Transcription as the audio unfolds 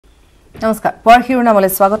নমস্কাৰ পৰহিৰুনামলৈ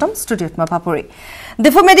স্বাগতম ষ্টুডিঅ'ত মই পাপুৰি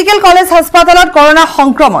ডিফু মেডিকেল কলেজ হাস্পাতালত কৰোনা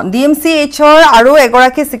সংক্ৰমণ ডিএমচিএইচৰ আৰু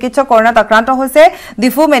এগৰাকী চিকিৎসক কৰোনাত আক্ৰান্ত হৈছে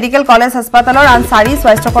ডিফু মেডিকেল কলেজ হাস্পাতালৰ আন 4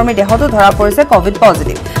 স্বাস্থ্যকৰ্মী দেহতো ধৰা পৰিছে কোভিড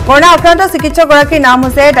পজিটিভ কৰোনা আক্ৰান্ত চিকিৎসকগৰাকীৰ নাম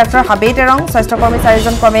হৈছে ডক্টৰ হাবেই তেৰং স্বাস্থ্যকৰ্মী 4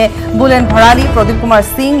 জন ক্ৰমে বুলেন ভৰালী প্ৰদীপ কুমাৰ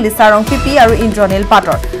সিং লিসা ৰংপিপি আৰু ইন্দ্ৰনীল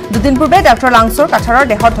পাটৰ দুদিন পূৰ্বে ডক্টৰ লাংছৰ কাঠাৰৰ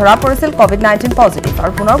দেহত ধৰা পৰিছিল কোভিড 19 পজিটিভ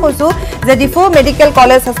আৰু পুনৰ কৈছো যে ডিফু মেডিকেল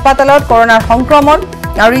কলেজ হাস্পাতালত কৰোনাৰ সংক্ৰমণ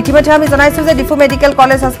আৰু ইতিমধ্যে আমি জনাইছো যে ডিফু মেডিকেল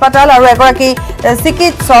কলেজ হাস্পাতাল আৰু এগৰাকী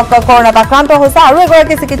চিকিৎসক কৰোনাত আক্ৰান্ত হৈছে আৰু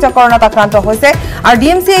এগৰাকী চিকিৎসক কৰোনাত আক্ৰান্ত হৈছে আৰু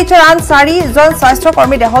ডিএমচিএইচৰ আন 4 জন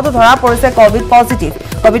স্বাস্থ্যকৰ্মী দেহতো ধৰা পৰিছে কোভিড পজিটিভ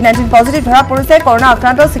কোভিড 19 পজিটিভ ধৰা পৰিছে কৰোনা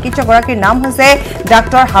আক্ৰান্ত চিকিৎসকগৰাকীৰ নাম হৈছে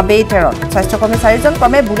ডক্টৰ হাবেই তেৰং স্বাস্থ্যকৰ্মী 4 জন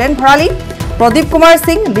ক্ৰমে বুলেন ভৰালী প্ৰদীপ কুমাৰ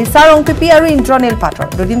সিং লিসা ৰংপিপি আৰু ইন্দ্ৰনীল পাটৰ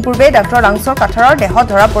দুদিন পূৰ্বে ডক্টৰ লাংছৰ কাঠাৰৰ দেহত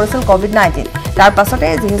ধৰা পৰিছিল কোভিড 19 তাৰ পাছতে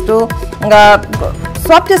যেহেতু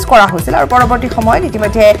swab test কৰা হৈছিল আৰু পৰৱৰ্তী সময়ত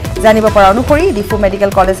ইতিমধ্যে জানিব পৰা অনুসৰি ডিফু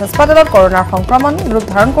মেডিকেল কলেজ হাস্পাতালত কৰোনাৰ সংক্ৰমণ ৰূপ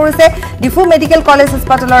ধাৰণ কৰিছে ডিফু মেডিকেল কলেজ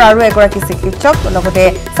হাস্পাতালৰ আৰু এগৰাকী চিকিৎসক লগতে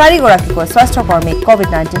 4 গৰাকীকৈ স্বাস্থ্যকৰ্মী কোভিড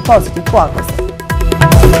 19 পজিটিভ পোৱা গৈছে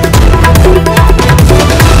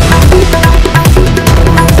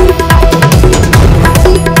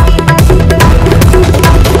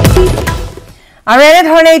আৰু এনে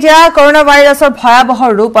ধৰণে এতিয়া কৰোনা ভাইৰাছৰ ভয়াবহ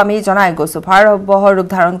ৰূপ আমি জনাই গৈছো ভয়াবহ ৰূপ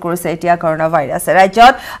ধাৰণ কৰিছে এতিয়া কৰোনা ভাইৰাছে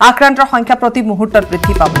ৰাজ্যত আক্ৰান্তৰ সংখ্যা প্ৰতি মুহূৰ্তত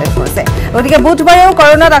বৃদ্ধি পাবলৈ ধৰিছে গতিকে বুধবাৰেও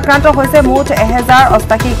কৰোনাত আক্ৰান্ত হৈছে মুঠ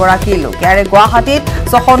 1088 গৰাকী লোক ইয়াৰে গুৱাহাটীত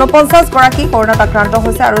 649 গৰাকী কৰোনাত আক্ৰান্ত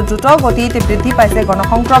হৈছে আৰু দ্ৰুত গতিত বৃদ্ধি পাইছে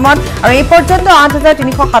গণসংক্ৰমণ আৰু এই পৰ্যন্ত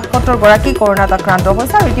 8377 গৰাকী কৰোনাত আক্ৰান্ত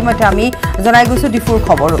হৈছে আৰু ইতিমধ্যে আমি জনাই গৈছো ডিফুৰ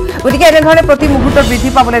খবৰো গতিকে এনে ধৰণে প্ৰতি মুহূৰ্তত বৃদ্ধি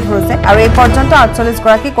পাবলৈ ধৰিছে আৰু এই পৰ্যন্ত 48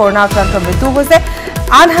 গৰাকী কৰোনা আক্ৰান্ত মৃত্যু হৈছে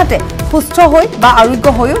আনহাতে সুস্থ হৈ বা আৰোগ্য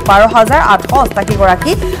হৈও 12880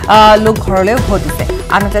 গৰাকী লোক ঘৰলৈ উভতিছে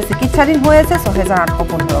আনহাতে চিকিৎসাধীন হৈ আছে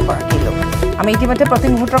 6815 গৰাকী লোক আমি ইতিমধ্যে প্ৰতি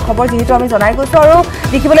মুহূৰ্তৰ খবৰ যেহেতু আমি জনাই গৈছো আৰু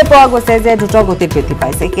দেখিবলৈ পোৱা গৈছে যে দ্ৰুত গতিত বৃদ্ধি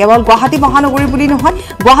পাইছে কেৱল গুৱাহাটী মহানগৰী বুলি নহয়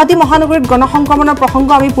গুৱাহাটী মহানগৰীত গণসংক্ৰমণৰ প্ৰসংগ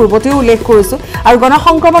আমি পূৰ্বতেও উল্লেখ কৰিছো আৰু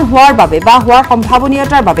গণসংক্ৰমণ হোৱাৰ বাবে বা হোৱাৰ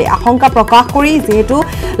সম্ভাৱনীয়তাৰ বাবে আশংকা প্ৰকাশ কৰি যেহেতু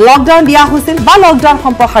লকডাউন দিয়া হৈছিল বা লকডাউন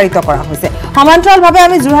সম্প্ৰসাৰিত কৰা হৈছে সমান্তৰালভাৱে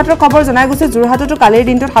আমি যোৰহাটৰ খবৰ জনাই গৈছো যোৰহাটতো কালিৰ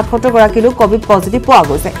দিনটোত 77 গৰাকী লোক কোভিড পজিটিভ পোৱা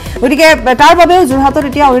গৈছে গতিকে তাৰ বাবেও যোৰহাটত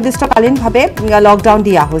এতিয়া অনিৰ্দিষ্টকালীনভাৱে লকডাউন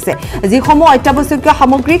দিয়া হৈছে যিসমূহ অত্যাৱশ্যকীয়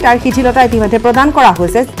সামগ্ৰী তাৰ শিথিলতা ইতিমধ্যে প্ৰদান কৰা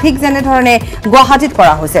হৈছে ঠিক যেনে ধৰণে গুৱাহাটীত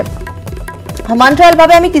কৰা হৈছে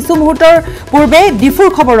সমান্তৰালভাৱে আমি কিছু মুহূৰ্তৰ পূৰ্বে ডিফুৰ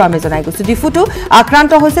খবৰো আমি জনাই গৈছো ডিফুটো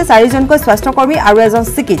আক্ৰান্ত হৈছে 4 জনকৈ স্বাস্থ্যকৰ্মী আৰু এজন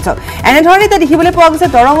চিকিৎসক এনে ধৰণে দেখিবলৈ পোৱা গৈছে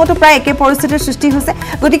দৰঙতো প্ৰায় একে পৰিস্থিতিৰ সৃষ্টি হৈছে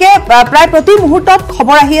গতিকে প্ৰায় প্ৰতি মুহূৰ্তত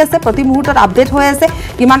খবৰ আহি আছে প্ৰতি মুহূৰ্তত আপডেট হৈ আছে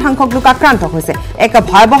কিমান সংখ্যক লোক আক্ৰান্ত হৈছে এক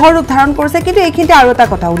ভয়াবহ ৰূপ ধাৰণ কৰিছে কিন্তু এইখিনিতে আৰু এটা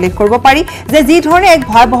কথা উল্লেখ কৰিব পাৰি যে যি ধৰণে এক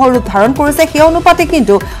ভয়াবহ ৰূপ ধাৰণ কৰিছে সেই অনুপাতে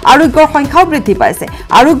কিন্তু আৰোগ্যৰ সংখ্যাও বৃদ্ধি পাইছে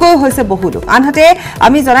আৰোগ্য হৈছে বহু লোক আনহাতে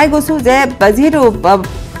আমি জনাই গৈছো যে যেহেতু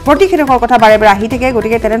প্ৰতিষেধকৰ কথা বাৰে বাৰে আহি থাকে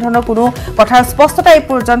গতিকে তেনে ধৰণৰ কোনো কথাৰ স্পষ্টতা এই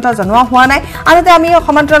পৰ্যন্ত জনোৱা হোৱা নাই আনহাতে আমি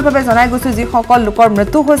সমান্তৰালভাৱে জনাই গৈছো যি সকল লোকৰ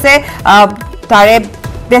মৃত্যু হৈছে তাৰে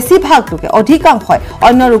বেছিভাগ লোকে অধিকাংশই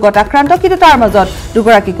অন্য ৰোগত আক্ৰান্ত কিন্তু তাৰ মাজত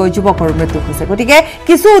দুগৰাকীকৈ যুৱকৰ মৃত্যু হৈছে গতিকে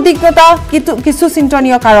কিছু উদ্বিগ্নতা কিছু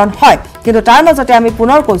চিন্তনীয় কাৰণ হয় কিন্তু তাৰ মাজতে আমি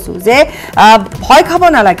পুনৰ কৈছো যে ভয় খাব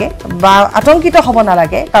নালাগে বা আতংকিত হ'ব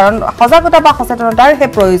নালাগে কাৰণ সজাগতা বা সচেতনতাৰ হে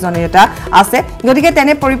প্ৰয়োজনীয়তা আছে গতিকে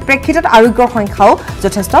তেনে পৰিপ্ৰেক্ষিতত আৰোগ্যৰ সংখ্যাও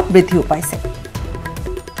যথেষ্ট বৃদ্ধি পাইছে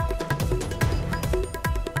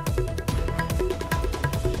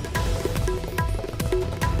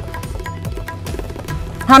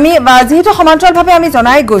আমি যেহেতু সমান্তৰালভাৱে আমি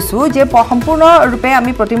জনাই গৈছো যে সম্পূৰ্ণ ৰূপে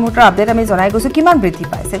আমি প্ৰতি মুহূৰ্তৰ আপডেট আমি জনাই গৈছো কিমান বৃদ্ধি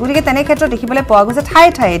পাইছে গতিকে তেনে ক্ষেত্ৰত দেখিবলৈ পোৱা গৈছে ঠাই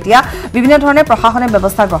ঠাই এতিয়া বিভিন্ন ধৰণে প্ৰশাসনে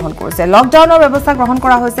ব্যৱস্থা গ্ৰহণ কৰিছে লকডাউনৰ ব্যৱস্থা গ্ৰহণ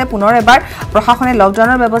কৰা হৈছে পুনৰ এবাৰ প্ৰশাসনে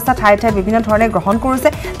লকডাউনৰ ব্যৱস্থা ঠাই ঠাই বিভিন্ন ধৰণে গ্ৰহণ কৰিছে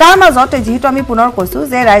তাৰ মাজত যেহেতু আমি পুনৰ কৈছো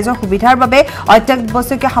যে ৰাইজৰ সুবিধাৰ বাবে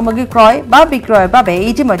অত্যাৱশ্যকীয় সামগ্ৰী ক্ৰয় বা বিক্ৰয়ৰ বাবে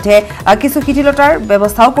ইতিমধ্যে কিছু শিথিলতাৰ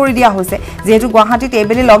ব্যৱস্থাও কৰি দিয়া হৈছে যেহেতু গুৱাহাটীত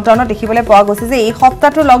এইবেলি লকডাউনত দেখিবলৈ পোৱা গৈছে যে এই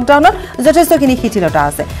সপ্তাহটো লকডাউনত যথেষ্টখিনি শিথিলতা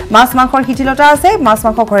আছে মাছ মাংসৰ শিথিলতা আছে মাছ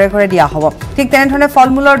মাংস ঘৰে ঘৰে দিয়া হ'ব ঠিক তেনে ধৰণে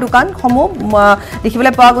ফলমূলৰ দোকানসমূহ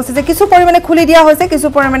দেখিবলৈ পোৱা গৈছে যে কিছু পৰিমাণে খুলি দিয়া হৈছে কিছু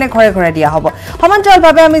পৰিমাণে ঘৰে ঘৰে দিয়া হ'ব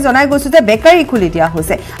সমান্তৰালভাৱে আমি জনাই গৈছো যে বেকাৰী খুলি দিয়া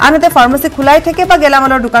হৈছে আনহাতে ফাৰ্মাসী খোলাই থাকে বা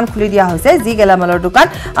গেলামালৰ দোকান খুলি দিয়া হৈছে যি গেলামালৰ দোকান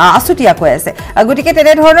আছুতীয়াকৈ আছে গতিকে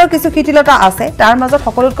তেনে ধৰণৰ কিছু শিথিলতা আছে তাৰ মাজত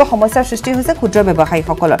সকলোতকৈ সমস্যাৰ সৃষ্টি হৈছে ক্ষুদ্ৰ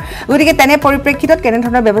ব্যৱসায়ীসকলৰ গতিকে তেনে পৰিপ্ৰেক্ষিতত কেনে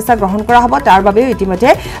ধৰণৰ ব্যৱস্থা গ্ৰহণ কৰা হ'ব তাৰ বাবেও ইতিমধ্যে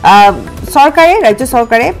চৰকাৰে ৰাজ্য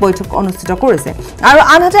চৰকাৰে বৈঠক অনুষ্ঠিত কৰিছে আৰু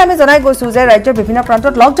আনহাতে আমি জনাই গৈছো যে ৰাজ্যৰ বিভিন্ন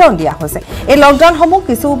প্ৰান্তত লকডাউন দিয়া হৈছে এই লকডাউনসমূহ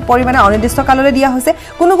কিছু পৰিমাণে অনিৰ্দিষ্ট কাললৈ দিয়া হৈছে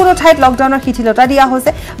কোনো কোনো ঠাইত লকডাউনৰ শিথিলতা দিয়া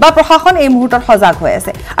হৈছে বা প্ৰশাসন এই মুহূৰ্তত সজাগ হৈ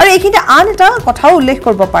আছে আৰু এইখিনি আন এটা কথাও উল্লেখ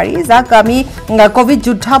কৰিব পাৰি যাক আমি কোভিড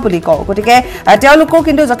যোদ্ধা বুলি কওঁ গতিকে তেওঁলোকো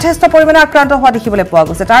কিন্তু যথেষ্ট পৰিমাণে আক্ৰান্ত হোৱা দেখিবলৈ পোৱা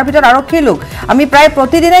গৈছে তাৰ ভিতৰত আৰক্ষীৰ লোক আমি প্ৰায়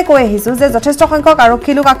প্ৰতিদিনাই কৈ আহিছো যে যথেষ্ট সংখ্যক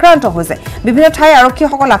আৰক্ষী লোক আক্ৰান্ত হৈছে বিভিন্ন ঠাই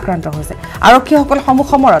আৰক্ষীসকল আক্ৰান্ত হৈছে আৰক্ষীসকল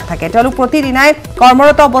সমৰত থাকে তেওঁলোক প্ৰতিদিনাই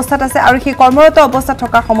কৰ্মৰত অৱস্থাত আছে আৰু সেই কৰ্মৰত অৱস্থাত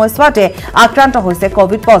থকাৰ সময়ছোৱাতে আক্ৰান্ত হৈছে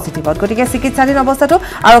কোভিড পজিটিভত গতিকে চিকিৎসাধীন অৱস্থাতো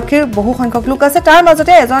আৰক্ষীৰ বহু সংখ্যক লোক আছে তাৰ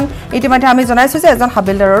মাজতে এজন ইতিমধ্যে আমি জনাইছো যে এজন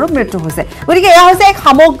হাবিলদাৰৰো মৃত্যু হৈছে গতিকে এয়া হৈছে এক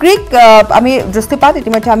সামগ্ৰিক আমি দৃষ্টিপাত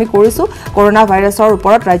ইতিমধ্যে আমি কৰিছো কৰোনা ভাইৰাছৰ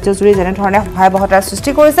ওপৰত ৰাজ্যজুৰি যেনে ধৰণে ভয়াৱহতাৰ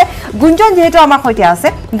সৃষ্টি কৰিছে গুঞ্জন যেহেতু আমাৰ সৈতে আছে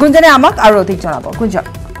গুঞ্জনে আমাক আৰু অধিক জনাব গুঞ্জন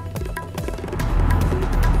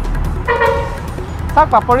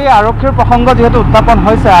পাপৰি আৰক্ষীৰ প্ৰসংগ যেহেতু উত্থাপন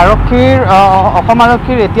হৈছে অসম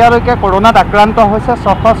আৰক্ষীৰ এতিয়ালৈকে কৰোনাত আক্ৰান্ত হৈছে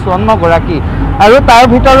 654 গৰাকী আৰু তাৰ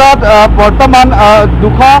ভিতৰত বৰ্তমান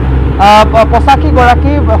 285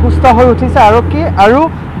 গৰাকী সুস্থ হৈ উঠিছে আৰক্ষী আৰু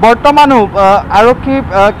বৰ্তমানো আৰক্ষী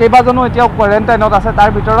কেইবাজনো এতিয়াও কোৱাৰেণ্টাইনত আছে তাৰ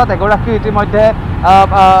ভিতৰত এগৰাকী ইতিমধ্যে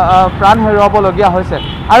প্ৰাণ হেৰুৱাবলগীয়া হৈছে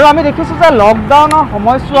আৰু আমি দেখিছোঁ যে লকডাউনৰ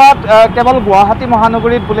সময়ছোৱাত কেৱল গুৱাহাটী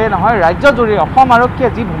মহানগৰীত বুলিয়েই নহয় ৰাজ্যজুৰি অসম আৰক্ষীয়ে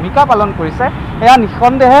যি ভূমিকা পালন কৰিছে এয়া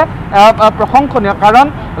নিঃসন্দেহে প্ৰশংসনীয় কাৰণ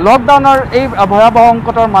লকডাউনৰ এই ভয়াৱহ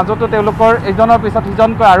সংকটৰ মাজতো তেওঁলোকৰ এজনৰ পিছত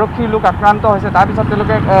সিজনকৈ আৰক্ষীৰ লোক আক্ৰান্ত হৈছে তাৰপিছত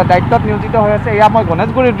তেওঁলোকে দায়িত্বত নিয়োজিত হৈ আছে এয়া মই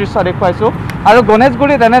গণেশগুৰিৰ দৃশ্য দেখুৱাইছোঁ আৰু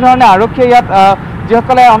গণেশগুৰিত এনেধৰণে আৰক্ষীয়ে ইয়াত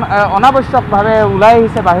যিসকলে অনাৱশ্যকভাৱে ওলাই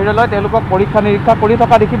আহিছে বাহিৰলৈ তেওঁলোকক পৰীক্ষা নিৰীক্ষা কৰি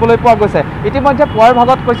থকা দেখিবলৈ পোৱা গৈছে ইতিমধ্যে পুৱাৰ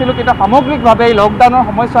ভাগত কৈছিলোঁ কিন্তু সামগ্ৰিকভাৱে এই লকডাউনৰ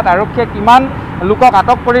সময়ছোৱাত আৰক্ষীয়ে কিমান লোকক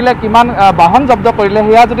আটক কৰিলে কিমান বাহন জব্দ কৰিলে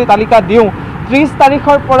সেয়া যদি তালিকা দিওঁ 30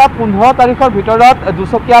 তাৰিখৰ পৰা 15 তাৰিখৰ ভিতৰত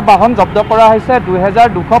দুচকীয়া বাহন জব্দ কৰা হৈছে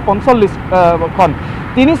 2245খন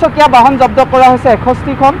 3 চকীয়া বাহন জব্দ কৰা হৈছে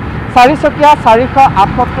 61খন 4 চকীয়া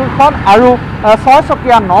 478খন আৰু 6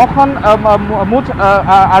 চকীয়া 9খন মুঠ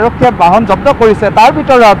আৰক্ষীয়ে বাহন জব্দ কৰিছে তাৰ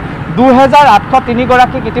ভিতৰত 2803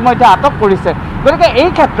 গৰাকীক ইতিমধ্যে আটক কৰিছে গতিকে এই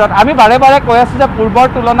ক্ষেত্ৰত আমি বাৰে বাৰে কৈ আছোঁ যে পূৰ্বৰ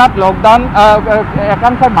তুলনাত লকডাউন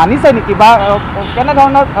একাংশই মানিছে নেকি বা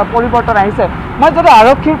কেনেধৰণৰ পৰিৱৰ্তন আহিছে মই যদি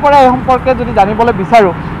আৰক্ষীৰ পৰা এই সম্পৰ্কে যদি জানিবলৈ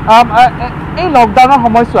বিচাৰোঁ এই লকডাউনৰ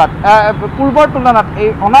সময়ছোৱাত পূৰ্বৰ তুলনাত এই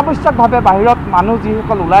অনাৱশ্যকভাৱে বাহিৰত মানুহ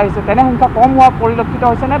যিসকল ওলাই আহিছে তেনে সংখ্যা কম হোৱা পৰিলক্ষিত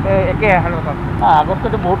হৈছেনে একে হাৰত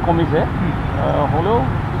আগতকৈতো বহুত কমিছে হ'লেও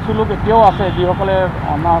কিছু লোক এতিয়াও আছে যিসকলে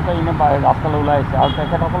অনাহতে এনে ৰাস্তালৈ ওলাই আহিছে আৰু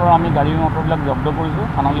তেখেতসকলৰ আমি গাড়ী মটৰবিলাক জব্দ কৰিছোঁ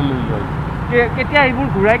থানালৈ লৈ যোৱা হৈছে কেতিয়া এইবোৰ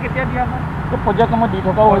ঘূৰাই কেতিয়া দিয়া হয় পৰ্যায়ক্ৰমে দি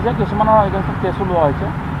থকাও হৈছে কিছুমানৰ এগেইনষ্টত কেছো লোৱা হৈছে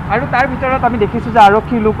আৰু তাৰ ভিতৰত আমি দেখিছোঁ যে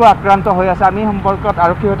আৰক্ষী লোকো আক্ৰান্ত হৈ আছে আমি সম্পৰ্কত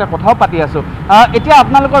আৰক্ষীৰ সৈতে কথাও পাতি আছোঁ এতিয়া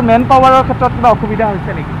আপোনালোকৰ মেন পাৱাৰৰ ক্ষেত্ৰত কিবা অসুবিধা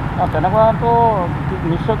হৈছে নেকি তেনেকুৱাতো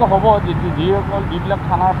নিশ্চয়কৈ হ'ব যিবিলাক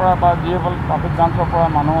থানাৰ পৰা বা যিসকল ট্ৰাফিক ব্ৰাঞ্চৰ পৰা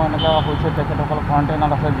মানুহ এনেকুৱা হৈছে তেখেতসকল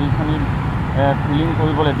কোৱাৰেণ্টাইনত আছে যিখিনি ফিলিং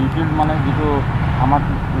কৰিবলৈ ডিউটিৰ মানে যিটো আমাৰ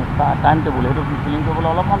টাইম টেবুল সেইটো ফিলিং কৰিবলৈ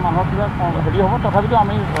অলপমান মানুহৰ কিবা হেৰি হ'ব তথাপিতো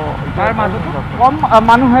আমি তাৰ মাজত কম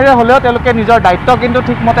মানুহেৰে হ'লেও তেওঁলোকে নিজৰ দায়িত্ব কিন্তু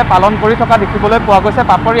ঠিকমতে পালন কৰি থকা দেখিবলৈ পোৱা গৈছে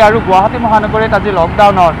পাপৰি আৰু গুৱাহাটী মহানগৰীত আজি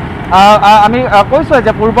লকডাউনৰ আমি কৈছোঁ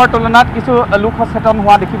যে পূৰ্বৰ তুলনাত কিছু লোক সচেতন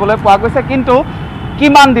হোৱা দেখিবলৈ পোৱা গৈছে কিন্তু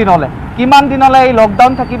কিমান দিনলৈ এই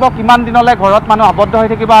লকডাউন থাকিব কিমান দিনলৈ ঘৰত মানুহ আবদ্ধ হৈ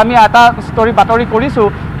থাকিব আমি এটা বাতৰি কৰিছোঁ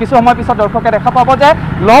কিছু সময় পিছত দৰ্শকে দেখা পাব যে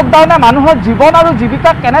লকডাউনে মানুহৰ জীৱন আৰু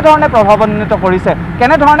জীৱিকাক কেনেধৰণে প্ৰভাৱান্বিত কৰিছে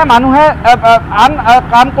কেনেধৰণে মানুহে আন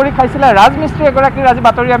কাম কৰি খাইছিলে ৰাজমিস্ত্ৰী এগৰাকীৰ আজি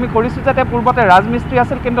বাতৰি আমি কৰিছোঁ যে তেওঁ পূৰ্বতে ৰাজমিস্ত্ৰী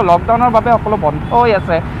আছিল কিন্তু লকডাউনৰ বাবে সকলো বন্ধ হৈ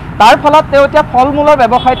আছে তাৰ ফলত তেওঁ এতিয়া ফল মূলৰ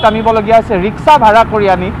ব্যৱসায়ত নামিবলগীয়া হৈছে ৰিক্সা ভাড়া কৰি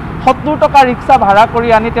আনি 70 টকা ৰিক্সা ভাড়া কৰি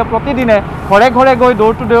আনি তেওঁ প্ৰতিদিনে ঘৰে ঘৰে গৈ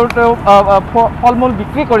ডোৰ টু ডোৰ তেওঁ ফল মূল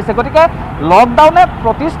বিক্ৰী কৰিছে গতিকে লকডাউনে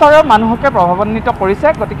প্ৰতিস্তৰৰ মানুহকে প্ৰভাৱান্বিত কৰিছে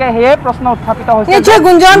গতিকে সেয়ে প্ৰশ্ন উত্থাপিত হৈছে যে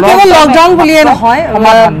গুঞ্জন কেৱল লকডাউন বুলিয়ে নহয়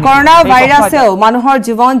কৰোনা ভাইৰাছেও মানুহৰ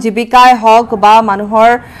জীৱন জীৱিকাই হওক বা মানুহৰ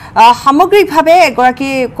সামগ্ৰিকভাৱে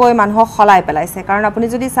এগৰাকীকৈ মানুহক সলাই পেলাইছে কাৰণ আপুনি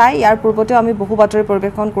যদি চাই ইয়াৰ পূৰ্বতেও আমি বহু বাতৰি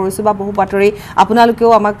পৰিৱেশন কৰিছোঁ বা বহু বাতৰি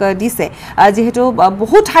আপোনালোকেও আমাক দিছে যিহেতু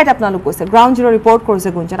বহু ঠাইত আপোনালোক কৈছে গ্ৰাউণ্ড জিৰ' ৰিপৰ্ট কৰিছে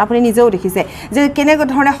গুঞ্জন আপুনি নিজেও দেখিছে যে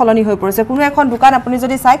কেনেধৰণে সলনি হৈ পৰিছে কোনো এখন দোকান আপুনি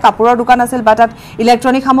যদি চাই কাপোৰৰ দোকান আছিল বা তাত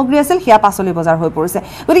ইলেক্ট্ৰনিক সামগ্ৰী আছিল সেয়া পাচলি বজাৰ হৈ পৰিছে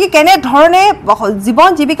গতিকে কেনেধৰণে জীৱন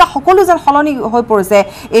জীৱিকা সকলো যেন সলনি হৈ পৰিছে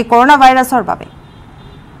এই কৰোনা ভাইৰাছৰ বাবে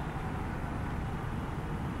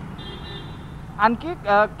আনকি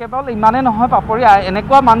কেৱল ইমানে নহয় পাপৰি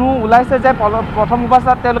এনেকুৱা মানুহ ওলাইছে যে প্ৰথম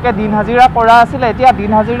অৱস্থাত তেওঁলোকে দিন হাজিৰা কৰা আছিলে এতিয়া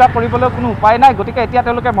দিন হাজিৰা কৰিবলৈ কোনো উপায় নাই গতিকে এতিয়া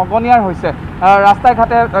তেওঁলোকে মগনিয়াৰ হৈছে ৰাস্তাই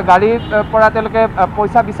ঘাটে গাড়ীৰ পৰা তেওঁলোকে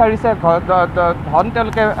পইচা বিচাৰিছে ধন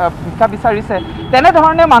তেওঁলোকে ভিক্ষা বিচাৰিছে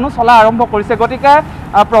তেনেধৰণে মানুহ চলা আৰম্ভ কৰিছে গতিকে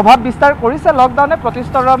প্ৰভাৱ বিস্তাৰ কৰিছে লকডাউনে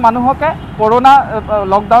প্ৰতিস্তৰৰ মানুহকে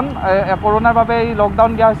কৰোনাৰ বাবে এই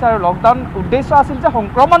লকডাউন দিয়া হৈছে আৰু লকডাউন উদ্দেশ্য আছিল যে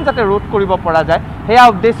সংক্ৰমণ যাতে ৰোধ কৰিব পৰা যায় সেয়া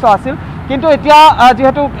উদ্দেশ্য আছিল কিন্তু এতিয়া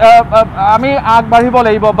যেহেতু আমি আগবাঢ়িব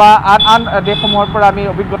লাগিব বা আন দেশসমূহৰ পৰা আমি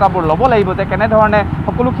অভিজ্ঞতাবোৰ ল'ব লাগিব যে কেনেধৰণে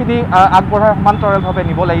সকলোখিনি আগবঢ়াই সমান্তৰালভাৱে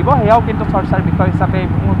নিব লাগিব সেয়াও কিন্তু চৰ্চাৰ বিষয় হিচাপে এই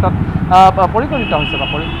মুহূৰ্তত পৰিগণিত হৈছে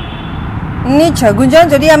বাপৰি নিশ্চয় গুঞ্জন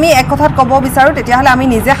যদি আমি এক কথাত ক'ব বিচাৰোঁ তেতিয়াহ'লে আমি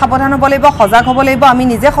নিজে সাৱধান হ'ব লাগিব সজাগ হ'ব লাগিব আমি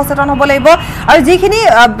নিজে সচেতন হ'ব লাগিব আৰু যিখিনি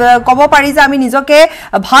ক'ব পাৰি যে আমি নিজকে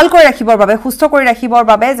ভাল কৰি ৰাখিবৰ বাবে সুস্থ কৰি ৰাখিবৰ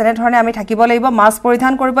বাবে যেনেধৰণে আমি থাকিব লাগিব মাস্ক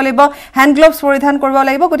পৰিধান কৰিব লাগিব হেণ্ড গ্লোভছ পৰিধান কৰিব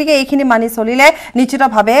লাগিব গতিকে এইখিনি মানি চলিলে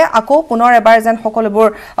নিশ্চিতভাৱে আকৌ পুনৰ এবাৰ যেন সকলোবোৰ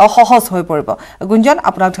সহজ হৈ পৰিব গুঞ্জন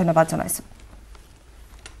আপোনাক ধন্যবাদ জনাইছোঁ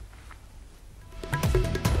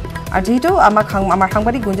আৰু যেহেতু আমাৰ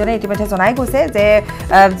সাংবাদিক গুঞ্জনে ইতিমধ্যে জনাই গৈছে যে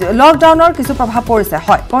লকডাউনৰ কিছু প্ৰভাৱ পৰিছে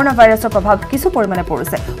হয় কৰোনা ভাইৰাছৰ প্ৰভাৱ কিছু পৰিমাণে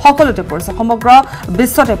পৰিছে সকলোতে পৰিছে সমগ্ৰ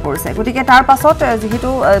বিশ্বতে পৰিছে গতিকে তাৰ পাছত যেহেতু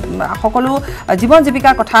সকলো জীৱন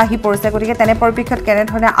জীৱিকাৰ কথা আহি পৰিছে গতিকে তেনে পৰিপ্ৰেক্ষিতত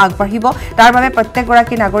কেনেধৰণে আগবাঢ়িব তাৰ বাবে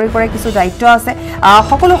প্ৰত্যেকগৰাকী নাগৰিকৰে কিছু দায়িত্ব আছে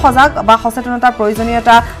সকলো সজাগ বা সচেতনতাৰ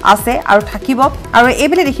প্ৰয়োজনীয়তা আছে আৰু থাকিব আৰু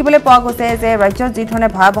এইবুলি দেখিবলৈ পোৱা গৈছে যে ৰাজ্যত যি ধৰণে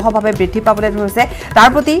ভয়াৱহভাৱে বৃদ্ধি পাবলৈ ধৰিছে তাৰ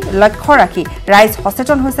প্ৰতি লক্ষ্য ৰাখি ৰাইজ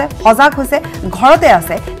সচেতন হৈছে সজাগ হৈছে ঘৰতে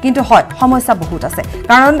আছে কিন্তু হয় সমস্যা বহুত আছে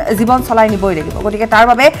কাৰণ জীৱন চলাই নিবই লাগিব গতিকে তাৰ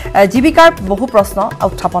বাবে জীৱিকাৰ বহু প্ৰশ্ন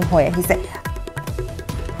উত্থাপন হৈ আহিছে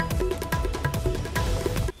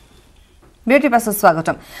বিৰতিৰ পাছত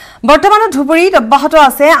স্বাগতম বৰ্তমানত ধুবুৰীত অব্যাহত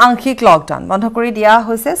আছে আংশিক লকডাউন বন্ধ কৰি দিয়া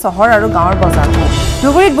হৈছে চহৰ আৰু গাঁৱৰ বজাৰসমূহ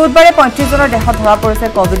ধুবুৰীত বুধবাৰে ৩৫ জনৰ দেহত ধৰা পৰিছে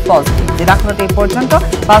কোভিড পজিটিভ জিলাখনত এই পৰ্যন্ত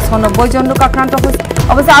 ৫৯০ জন লোক আক্ৰান্ত হৈছে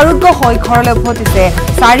অৱশ্যে আৰোগ্য হৈ ঘৰলৈ উভতিছে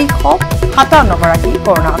 ৪৫৭ গৰাকী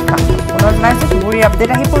কৰোনা আক্ৰান্ত পুনৰ জনাইছো ধুবুৰীৰ আপডেট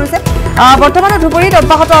আহি পৰিছে বৰ্তমানে ধুবুৰীত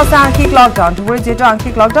অব্যাহত আছে আংশিক লকডাউন ধুবুৰীত যেহেতু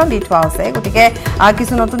আংশিক লকডাউন দি থোৱা আছে গতিকে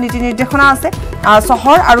কিছু নতুন নীতি নিৰ্দেশনা আছে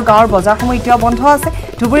চহৰ আৰু গাঁৱৰ বজাৰসমূহ এতিয়াও বন্ধ আছে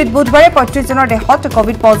ধুবুৰীত বুধবাৰে ৩৫ জনৰ দেহত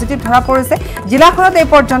কোভিড পজিটিভ ধৰা পৰিছে জিলাখনত এই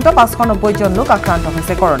পৰ্যন্ত ৫৯০ জন লোক আক্ৰান্ত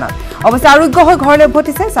হৈছে কৰোনাত অৱশ্যে আৰোগ্য হৈ ঘৰলৈ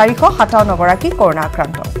উভতিছে ৪৫৭ গৰাকী কৰোনা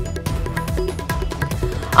আক্ৰান্ত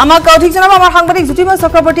আমাক অধিক জনাব আমাৰ সাংবাদিক জ্যোতিময়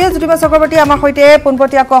চক্ৰৱৰ্তী আমাৰ সৈতে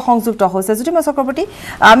পোনপটীয়াকৈ সংযুক্ত হৈছে জ্যোতিময় চক্ৰৱৰ্তী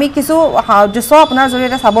আমি কিছু দৃশ্য আপোনাৰ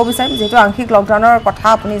জৰিয়তে চাব বিচাৰিম যেহেতু আংশিক লকডাউনৰ কথা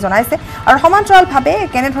আপুনি জনাইছে আৰু সমান্তৰালভাৱে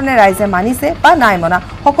কেনেধৰণে ৰাইজে মানিছে বা নাই মনা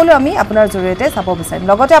সকলো আমি আপোনাৰ জৰিয়তে চাব বিচাৰিম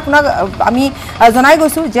লগতে আপোনাক আমি জনাই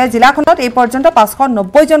গৈছোঁ যে জিলাখনত এই পৰ্যন্ত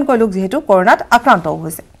 ৫৯০ জনকৈ লোক যিহেতু কৰোনাত আক্ৰান্তও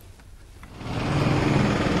হৈছে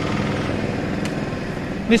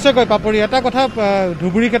নিশ্চয়কৈ পাপৰি এটা কথা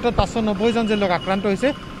ধুবুৰীৰ ক্ষেত্ৰত ৫৯০ জন যে লোক আক্ৰান্ত হৈছে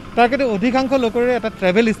তাৰ কিন্তু অধিকাংশ লোকৰে এটা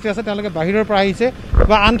ট্ৰেভেল হিষ্ট্ৰী আছে তেওঁলোকে বাহিৰৰ পৰা আহিছে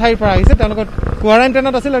বা আন ঠাইৰ পৰা আহিছে তেওঁলোকৰ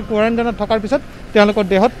কোৱাৰেণ্টাইনত আছিল আৰু কোৱাৰেণ্টাইনত থকাৰ পিছত তেওঁলোকৰ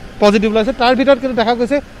দেহত পজিটিভ ওলাইছে তাৰ ভিতৰত কিন্তু দেখা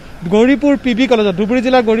গৈছে গৌৰীপুৰ PB কলেজত ধুবুৰী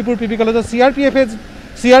জিলাৰ গৌৰীপুৰ PB কলেজত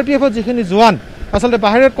CRPFৰ যিখিনি জোৱান আচলতে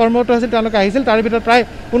বাহিৰত কৰ্মৰত হৈছিল তেওঁলোকে আহিছিল তাৰ ভিতৰত প্ৰায়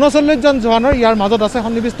 ৩৯ জন জোৱানৰ ইয়াৰ মাজত আছে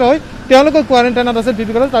সন্নিৱিষ্ট হৈ তেওঁলোকক কোৱাৰেণ্টাইনত আছিল PB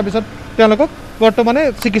কলেজ তাৰপিছত তেওঁলোকক বৰ্তমানে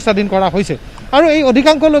চিকিৎসাধীন কৰা হৈছে আৰু এই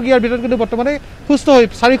অধিকাংশ লোক ইয়াৰ ভিতৰত কিন্তু বৰ্তমানে সুস্থ হৈ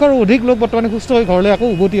 ৪০০ৰো অধিক লোক বৰ্তমানে সুস্থ হৈ ঘৰলৈ আকৌ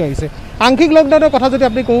উভতি আহিছে আংশিক লকডাউনৰ কথা যদি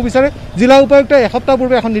আপুনি ক'ব বিচাৰে জিলা উপায়ুক্তই এসপ্তাহ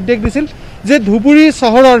পূৰ্বে এখন নিৰ্দেশ দিছিল যে ধুবুৰী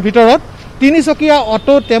চহৰৰ ভিতৰত ৩চকীয়া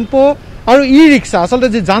অটো টেম্পো আৰু ই-ৰিক্সা আচলতে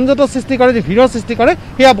যে যান জঁটৰ সৃষ্টি কৰে যে ভিৰৰ সৃষ্টি কৰে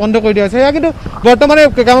সেয়া বন্ধ কৰি দিয়া হৈছে সেয়া কিন্তু বৰ্তমানে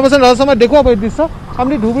কেমেৰাপাৰ্চন ৰাজশৰ্মাই দেখুৱাব এই দৃশ্য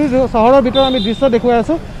আমি ধুবুৰী চহৰৰ ভিতৰত আমি দৃশ্য দেখুৱাই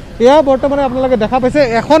আছোঁ এয়া বৰ্তমানে আপোনালোকে দেখা পাইছে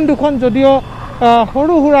এখন দুখন যদিও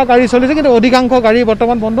সৰু সুৰা গাড়ী চলিছে কিন্তু অধিকাংশ গাড়ী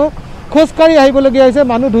বৰ্তমান বন্ধ খোজকাঢ়ি আহিবলগীয়া হৈছে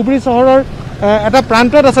মানুহ ধুবুৰী চহৰৰ এটা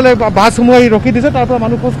প্ৰান্তত আচলতে বাছসমূহ আহি ৰখি দিছে তাৰ পৰা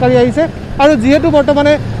মানুহ খোজকাঢ়ি আহিছে আৰু যিহেতু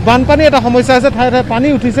বৰ্তমানে বানপানী এটা সমস্যা আছে ঠায়ে ঠায়ে পানী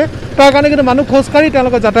উঠিছে তাৰ কাৰণে কিন্তু মানুহ খোজকাঢ়ি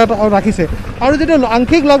তেওঁলোকে যাতায়াত ৰাখিছে আৰু যিটো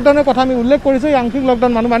আংশিক লকডাউনৰ কথা আমি উল্লেখ কৰিছোঁ এই আংশিক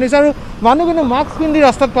লকডাউন মানুহ মানিছে আৰু মানুহ কিন্তু মাস্ক পিন্ধি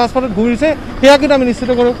ৰাস্তাত পাছপৰ্টত ঘূৰিছে সেয়া কিন্তু আমি নিশ্চিত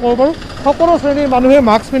ক'ব পাৰোঁ সকলো শ্ৰেণীৰ মানুহে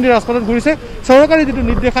মাস্ক পিন্ধি ৰাস্তাত ঘূৰিছে চৰকাৰী যিটো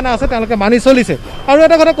নিৰ্দেশনা আছে তেওঁলোকে মানি চলিছে আৰু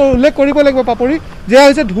এটা কথা উল্লেখ কৰিব লাগিব পাপৰি যে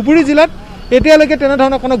হৈছে ধুবুৰী জিলাত এতিয়ালৈকে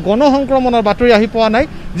তেনেধৰণৰ কোনো গণসংক্ৰমণৰ বাতৰি আহি পোৱা নাই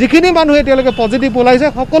যিখিনি মানুহ এতিয়ালৈকে পজিটিভ ওলাইছে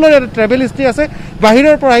সকলোৰে ট্ৰেভেল হিষ্ট্ৰী আছে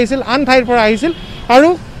বাহিৰৰ পৰা আহিছিল আন ঠাইৰ পৰা আহিছিল আৰু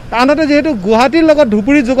আনহাতে যেহেতু গুৱাহাটীৰ লগত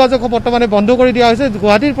ধুবুৰীৰ যোগাযোগ বৰ্তমানে বন্ধ কৰি দিয়া হৈছে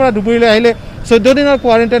গুৱাহাটীৰ পৰা ধুবুৰীলৈ আহিলে ১৪ দিনৰ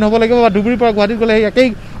কোৱাৰেণ্টাইন হ'ব লাগিব বা ধুবুৰীৰ পৰা গুৱাহাটীত গ'লে সেই একেই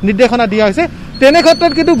নিৰ্দেশনা দিয়া হৈছে তেনে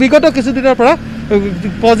ক্ষেত্ৰত কিন্তু বিগত কিছুদিনৰ পৰা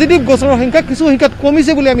পজিটিভ গোচৰৰ সংখ্যা কিছু সংখ্যাত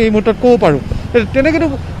কমিছে বুলি আমি এই মুহূৰ্তত ক'ব পাৰোঁ তেনে কিন্তু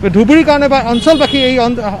ধুবুৰীৰ কাৰণে বা অঞ্চলবাসী এই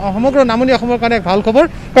সমগ্ৰ নামনি অসমৰ কাৰণে এক ভাল খবৰ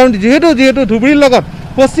কাৰণ যিহেতু ধুবুৰীৰ লগত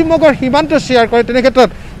পশ্চিমবংগৰ সীমান্ত শ্বেয়াৰ কৰে তেনে ক্ষেত্ৰত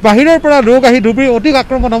বাহিৰৰ পৰা ৰোগ আহি ধুবুৰী অধিক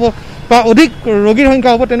আক্ৰমণ হ'ব বা অধিক ৰোগীৰ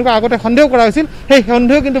সংখ্যা হ'ব তেনেকুৱা আগতে সন্দেহ কৰা হৈছিল সেই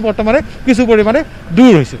সন্দেহ কিন্তু বৰ্তমানে কিছু পৰিমাণে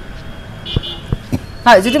দূৰ হৈছে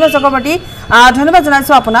হয় জ্যোতিমা চক্ৰৱৰ্তী ধন্যবাদ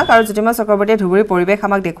জনাইছো আপোনাক আৰু জ্যোতিমা চক্ৰৱৰ্তীয়ে ধুবুৰীৰ পৰিৱেশ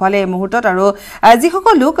আমাক দেখুৱালে এই মুহূৰ্তত আৰু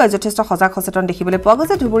যিসকল লোক যথেষ্ট সজাগ সচেতন দেখিবলৈ পোৱা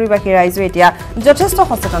গৈছে ধুবুৰীবাসী ৰাইজো এতিয়া যথেষ্ট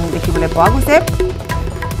সচেতন দেখিবলৈ পোৱা গৈছে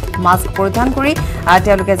মাস্ক পৰিধান কৰি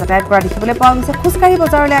তেওঁলোকে যাতায়াত কৰা দেখিবলৈ পোৱা গৈছে খোজকাঢ়ি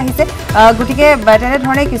বজাৰলৈ আহিছে গতিকে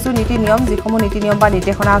তেনেধৰণে কিছু নীতি নিয়ম যিসমূহ নীতি নিয়ম বা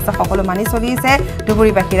নিৰ্দেশনা আছে সকলো মানি চলিছে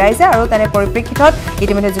ধুবুৰীবাসী ৰাইজে আৰু তেনে পৰিপ্ৰেক্ষিতত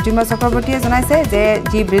ইতিমধ্যে জ্যোতিমা চক্ৰৱৰ্তীয়ে জনাইছে যে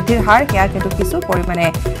যি বৃদ্ধিৰ হাৰ সেয়া কিন্তু কিছু পৰিমাণে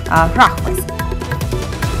হ্ৰাস পাইছে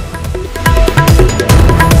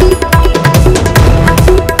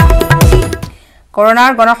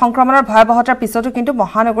কৰোনাৰ গণসংক্ৰমণৰ ভয়াবহতাৰ পিছতো কিন্তু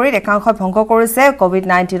মহানগৰীত একাংশ ভংগ কৰিছে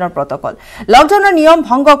কোভিড-19ৰ প্ৰটকল লকডাউনৰ নিয়ম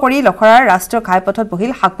ভংগ কৰি লখৰাৰ ৰাষ্ট্ৰীয় ঘাইপথত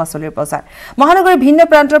বহিল শাক-পাচলিৰ বজাৰ মহানগৰীৰ ভিন্ন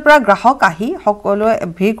প্ৰান্তৰ পৰা গ্ৰাহক আহি সকলোৱে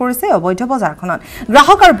ভিৰ কৰিছে অবৈধ বজাৰখনত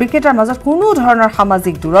গ্ৰাহক আৰু বিক্ৰেতাৰ মাজত কোনো ধৰণৰ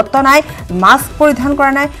সামাজিক দূৰত্ব নাই মাস্ক পৰিধান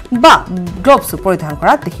কৰা নাই বা গ্লভছ পৰিধান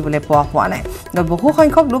কৰা দেখিবলৈ পোৱা হোৱা নাই বহু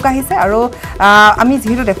সংখ্যক লোক আহিছে আৰু আমি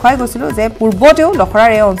যিহেতু দেখুৱাই গৈছিলো যে পূৰ্বতেও লখৰাৰ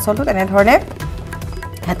এই অঞ্চলটোত এনেধৰণে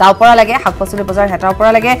হেতাও পৰা লাগে শাক-পাচলি বজাৰ হেতাও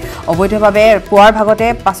পৰা লাগে অবৈধভাৱে পুৱাৰ ভাগতে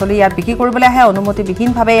পাচলি ইয়াত বিক্ৰী কৰিবলৈ আহে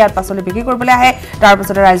অনুমতিবিহীনভাৱে ইয়াত পাচলি বিক্ৰী কৰিবলৈ আহে তাৰ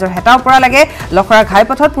পাছতে ৰাইজৰ হেতাও পৰা লাগে লখৰা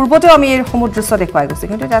ঘাইপথত পূৰ্বতেও আমি এই সমুদ্ৰ দৃশ্য দেখুৱাই গৈছো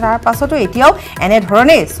কিন্তু তাৰ পাছতো এতিয়াও এনে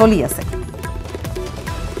ধৰণে চলি আছে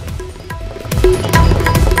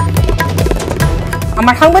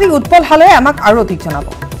আমাৰ সাংবাদিক উৎপল হালয়ে আমাক আৰু অধিক জনাব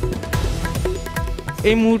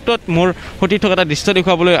এই মুহূৰ্তত মোৰ সতি থকা এটা দৃশ্য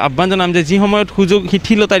দেখুৱাবলৈ আহ্বান জনাম যে যি সময়ত সুযোগ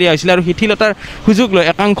শিথিলতা দিয়া হৈছিল আৰু শিথিলতাৰ সুযোগ লৈ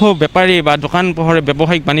একাংশ বেপাৰী বা দোকান পোহৰে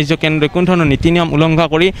ব্যৱসায়িক বাণিজ্য কেন্দ্ৰই কোনো ধৰণৰ নীতি নিয়ম উলংঘা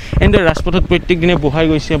কৰি এনেদৰে ৰাজপথত প্ৰত্যেক দিনে বহাই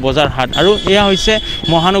গৈছে বজাৰ হাট আৰু এয়া হৈছে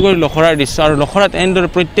মহানগৰীৰ লখৰাৰ দৃশ্য আৰু লখৰাত এনেদৰে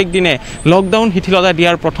প্ৰত্যেক দিনে লকডাউন শিথিলতা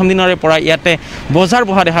দিয়াৰ প্ৰথম দিনৰে পৰা ইয়াতে বজাৰ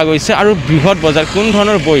বহা দেখা গৈছে আৰু বৃহৎ বজাৰ কোনো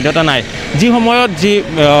ধৰণৰ বৈধতা নাই যি সময়ত যি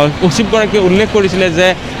সচিবগৰাকীয়ে উল্লেখ কৰিছিলে যে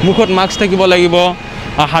মুখত মাস্ক থাকিব লাগিব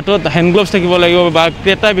হাতত হেণ্ড গ্লভছ থাকিব লাগিব বা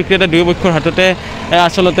ক্ৰেতা বিক্ৰেতা দুয়োপক্ষৰ হাততে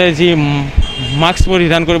আচলতে যি মাস্ক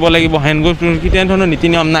পৰিধান কৰিব লাগিব হেণ্ড গ্লভছ তেনেধৰণৰ নীতি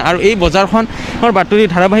নিয়ম নাই আৰু এই বজাৰখনৰ বাতৰি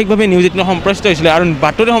ধাৰাবাহিকভাৱে নিউজ18 সম্প্ৰচাৰিত হৈছিলে আৰু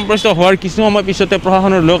বাতৰি সম্প্ৰচাৰিত হোৱাৰ কিছু সময় পিছতে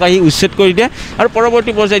প্ৰশাসনৰ লোক আহি উচ্ছেদ কৰি দিয়ে আৰু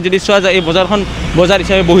পৰৱৰ্তী পৰ্যায়ত যদি চোৱা যায় এই বজাৰখন বজাৰ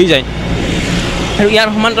হিচাপে বহি যায় আৰু ইয়াৰ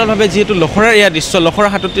সমান্তৰালভাৱে যিহেতু লখৰাৰ এয়া দৃশ্য লখৰা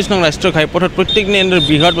 ৩৭ নং ৰাষ্ট্ৰীয় ঘাইপথত প্ৰত্যেক দিনে এনেদৰে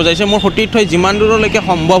বৃহৎ বজাইছে মোৰ সতীৰ্থ যিমান দূৰলৈকে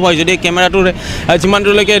সম্ভৱ হয় যদি কেমেৰাটোৰে যিমান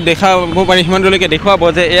দূৰলৈকে দেখাব পাৰি সিমান দূৰলৈকে দেখুৱাব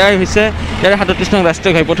যে এয়াই হৈছে ইয়াৰ ৩৭ নং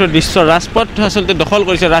ৰাষ্ট্ৰীয় ঘাইপথৰ দৃশ্য ৰাজপথ আচলতে দখল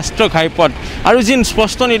কৰিছে ৰাষ্ট্ৰীয় ঘাইপথ আৰু যি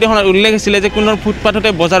স্পষ্ট নিৰ্দেশনাত উল্লেখ আছিলে যে কোনো ফুটপাথতে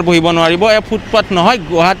বজাৰ বহিব নোৱাৰিব এই ফুটপাথ নহয়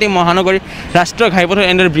গুৱাহাটী মহানগৰীৰ ৰাষ্ট্ৰীয় ঘাইপথত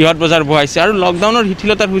এনেদৰে বৃহৎ বজাৰ বহাইছে আৰু লকডাউনৰ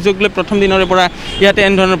শিথিলতাৰ সুযোগ লৈ প্ৰথম দিনৰে পৰা ইয়াতে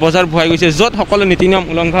এনেধৰণৰ বজাৰ বহাই গৈছে য'ত সকলো নীতি নিয়ম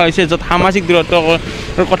উলংঘা হৈছে য'ত সামাজিক দূৰত্ব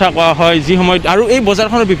কথা কোৱা হয় যি সময়ত আৰু এই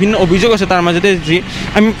বজাৰখনৰ বিভিন্ন অভিযোগ আছে তাৰ মাজতে যি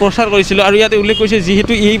আমি প্ৰচাৰ কৰিছিলোঁ আৰু ইয়াতে উল্লেখ কৰিছে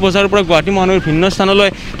যিহেতু এই বজাৰৰ পৰা গুৱাহাটী মহানগৰীৰ ভিন্ন স্থানলৈ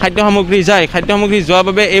খাদ্য সামগ্ৰী যায় খাদ্য সামগ্ৰী যোৱাৰ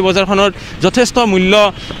বাবে এই বজাৰখনত যথেষ্ট মূল্য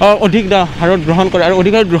অধিক হাৰত গ্ৰহণ কৰে আৰু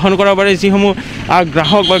অধিক হাৰত গ্ৰহণ কৰাৰ বাবে যিসমূহ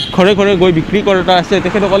গ্ৰাহক বা ঘৰে ঘৰে গৈ বিক্ৰী কৰোঁতা আছে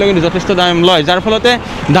তেখেতসকলে কিন্তু যথেষ্ট দাম লয় যাৰ ফলতে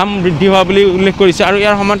দাম বৃদ্ধি হোৱা বুলি উল্লেখ কৰিছে আৰু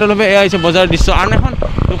ইয়াৰ সমান্তৰালভাৱে এয়া হৈছে বজাৰৰ দৃশ্য আন এখন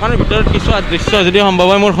দোকানৰ ভিতৰত কিছু দৃশ্য যদি সম্ভৱ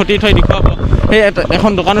হয় মোৰ সতীৰ্থই দেখুৱাব সেই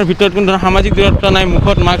এখন দোকানৰ ভিতৰত কোনো ধৰণৰ সামাজিক দূৰত্ব নাই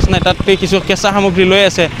মুখত মাস্ক নাই তাতকৈ কিছু কেঁচা সামগ্ৰী লৈ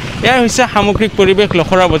আছে এয়াই হৈছে সামগ্ৰিক পৰিৱেশ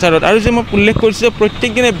লখৰা বজাৰত আৰু যে মই উল্লেখ কৰিছোঁ যে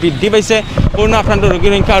প্ৰত্যেক দিনে বৃদ্ধি পাইছে কৰোনা আক্ৰান্ত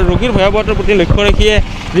ৰোগীৰ সংখ্যা আৰু ৰোগীৰ ভয়াৱহতাৰ প্ৰতি লক্ষ্য ৰাখিয়ে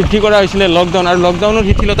বৃদ্ধি কৰা হৈছিলে লকডাউন আৰু লকডাউনৰ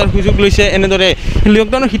শিথিলতাৰ সুযোগ লৈছে এনেদৰে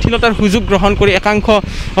লকডাউনৰ শিথিলতাৰ সুযোগ গ্ৰহণ কৰি একাংশ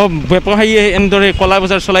ব্যৱসায়ীয়ে এনেদৰে কলা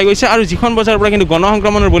বজাৰ চলাই গৈছে আৰু যিখন বজাৰৰ পৰা কিন্তু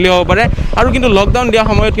গণসংক্ৰমণৰ বলি হ'ব পাৰে আৰু কিন্তু লকডাউন দিয়া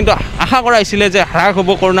সময়ত কিন্তু আশা কৰা হৈছিলে যে হ্ৰাস হ'ব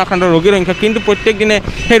কৰোনা আক্ৰান্ত ৰোগীৰ সংখ্যা কিন্তু প্ৰত্যেক দিনে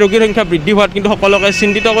সেই ৰোগীৰ সংখ্যা বৃদ্ধি হোৱাত কিন্তু সকলোকে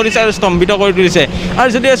চিন্তিত কৰিছে আৰু স্তম্ভিত কৰি তুলিছে আৰু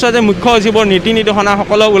যদি চোৱা যে মুখ্য সচিবৰ নীতি নিৰ্দেশনা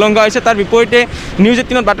সকলো উলংঘা হৈছে তাৰ বিপৰীতে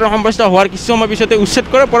নিউজ18ত বাতৰি সম্প্ৰচাৰিত হোৱাৰ কিছু সময় পিছতে উচ্ছেদ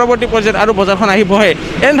কৰে পৰৱৰ্তী পৰ্যায়ত আৰু বজাৰখন আহি বহে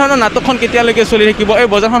এনেধৰণৰ নাটকখন কেতিয়ালৈকে চলি থাকিব এই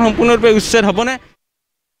বজাৰখন সম্পূৰ্ণৰূপে উচ্ছেদ হ'বনে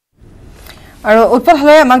আৰু উৎপল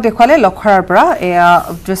হালয়ে আমাক দেখুৱালে লখৰাৰ পৰা এয়া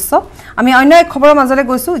দৃশ্য আমি অন্য এক খবৰৰ মাজলৈ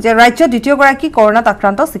গৈছো যে ৰাজ্যৰ দ্বিতীয়গৰাকী কৰোনাত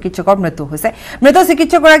আক্ৰান্ত চিকিৎসকৰ মৃত্যু হৈছে মৃত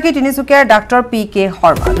চিকিৎসকগৰাকী তিনিচুকীয়াৰ ডাক্তৰ পি.কে.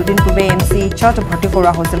 শৰ্মা দুদিন পূৰ্বে এমচিএইচত ভৰ্তি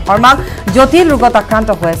কৰোৱা হৈছিল শৰ্মাক জটিল ৰোগত আক্ৰান্ত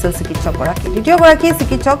হৈ আছিল চিকিৎসকগৰাকী দ্বিতীয়গৰাকী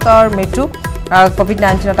চিকিৎসকৰ মৃত্যু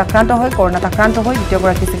কোভিড-19ত আক্ৰান্ত হৈ কৰোনাত আক্ৰান্ত হৈ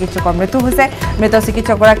দ্বিতীয়গৰাকী চিকিৎসকৰ মৃত্যু হৈছে মৃত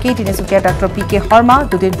চিকিৎসকগৰাকী তিনিচুকীয়াৰ ডাক্তৰ পি.কে. শৰ্মা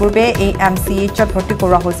দুদিন পূৰ্বে এই এমচিএইচত ভৰ্তি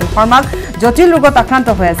কৰোৱা হৈছিল শৰ্মাক জটিল ৰোগত আক্ৰান্ত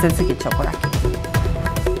হৈ আছিল চিকিৎসকগৰাকী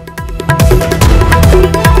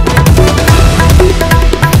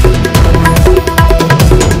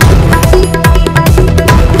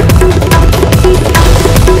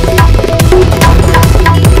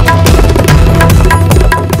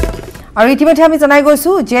আৰু ইতিমধ্যে আমি জনাই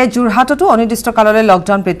গৈছো যে যোৰহাটতো অনিৰ্দিষ্ট কাললৈ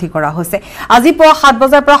লকডাউন বৃদ্ধি কৰা হৈছে আজি পুৱা 7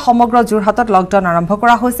 বজাৰ পৰা সমগ্ৰ যোৰহাটত লকডাউন আৰম্ভ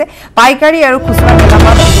কৰা হৈছে পাইকাৰী আৰু খুচুৰা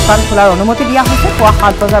গেলামাল দোকান খোলাৰ অনুমতি দিয়া হৈছে পুৱা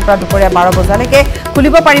 7 বজাৰ পৰা দুপৰীয়া 12 বজালৈকে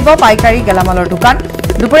খুলিব পাৰিব পাইকাৰী গেলামালৰ দোকান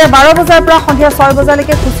দুপৰীয়া 12 বজাৰ পৰা সন্ধিয়া 6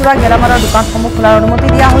 বজালৈকে খুচুৰা গেলামালৰ দোকানসমূহ খোলাৰ অনুমতি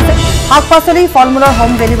দিয়া হৈছে শাক-পাচলি ফল-মূলৰ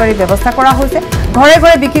হোম ডেলিভাৰী ব্যৱস্থা কৰা হৈছে ঘৰে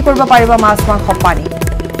ঘৰে বিক্ৰী কৰিব পাৰিব মাছ মাংস পানী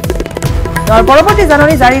আৰু পৰৱৰ্তী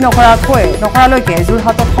জাননী জাৰি নকৰালৈকে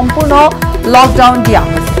যোৰহাটত সম্পূৰ্ণ লকডাউন দিয়া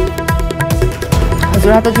হৈছে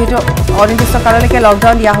যোৰহাটত যেহেতু অনিৰ্দিষ্ট কাললৈকে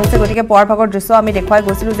লকডাউন দিয়া হৈছে গতিকে পুৱাৰ ভাগৰ দৃশ্য আমি দেখুৱাই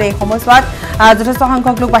গৈছিলো যে এই সময়ছোৱাত যথেষ্ট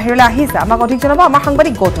সংখ্যক লোক বাহিৰলৈ আহিছে আমাক অধিক জনাব আমাৰ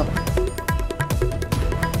সাংবাদিক গৌতম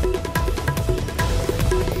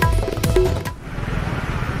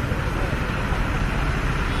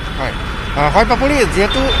হয় পাপৰি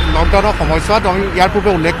যেহেতু লকডাউনৰ সময়ছোৱাত আমি ইয়াৰ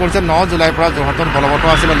পূৰ্বে উল্লেখ কৰিছে 9 জুলাইৰ পৰা যোৰহাটত বলবৎ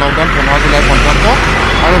আছিলে লকডাউন 15 জুলাই পৰ্যন্ত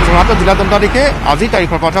আৰু যোৰহাটত জিলা দণ্ডাধীশে আজি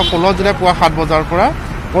তাৰিখৰ পৰা 16 জুলাই পুৱা 7 বজাৰ পৰা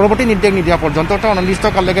পৰৱৰ্তী নিৰ্দেশ নিদিয়া পৰ্যন্ত অনিৰ্দিষ্ট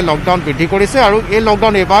কাললৈকে লকডাউন বৃদ্ধি কৰিছে আৰু এই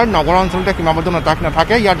লকডাউন এইবাৰ নগৰ অঞ্চলতে সীমাবদ্ধ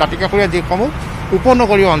নাথাকে ইয়াৰ দাঁতিকাষৰীয়া যিসমূহ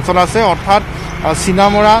উপনগৰীয় অঞ্চল আছে অৰ্থাৎ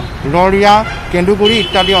চিনামৰা ৰৰিয়া কেন্দুগুৰি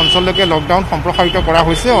ইত্যাদি অঞ্চললৈকে লকডাউন সম্প্ৰসাৰিত কৰা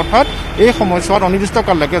হৈছে অৰ্থাৎ এই সময়ছোৱাত অনিৰ্দিষ্ট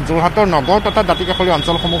কাললৈকে যোৰহাটৰ নগৰ তথা দাঁতিকাষৰীয়া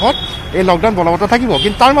অঞ্চলসমূহত এই লকডাউন বলবৎ থাকিব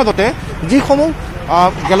কিন্তু তাৰ মাজতে যিসমূহ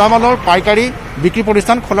গেলামালৰ পাইকাৰী বিক্ৰী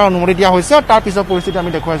প্ৰতিষ্ঠান খোলাৰ অনুমতি দিয়া হৈছে তাৰ পিছৰ পৰিস্থিতি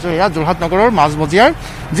আমি দেখুৱাইছোঁ এয়া যোৰহাট নগৰৰ মাজমজিয়াৰ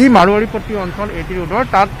যি মাৰোৱাৰীপট্টি অঞ্চল এটি ৰোডৰ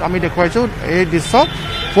তাত আমি দেখুৱাইছোঁ এই দৃশ্য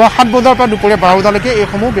পুৱা 7 বজাৰ পৰা দুপৰীয়া 12 বজালৈকে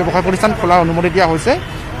এইসমূহ ব্যৱসায় প্ৰতিষ্ঠান খোলাৰ অনুমতি দিয়া হৈছে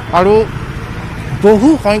আৰু বহু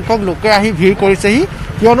সংখ্যক লোকে আহি ভিৰ কৰিছেহি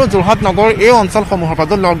কিয়নো যোৰহাট নগৰ এই অঞ্চলসমূহৰ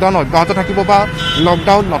পৰা লকডাউন অব্যাহত থাকিব বা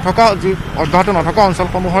লকডাউন অব্যাহত নথকা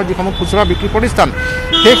অঞ্চলসমূহৰ যিসমূহ খুচুৰা বিক্ৰী প্ৰতিষ্ঠান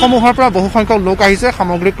সেইসমূহৰ পৰা বহু সংখ্যক লোক আহিছে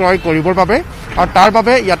সামগ্ৰী ক্ৰয় কৰিবৰ বাবে আৰু তাৰ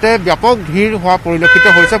বাবে ইয়াতে ব্যাপক ভিৰ হোৱা পৰিলক্ষিত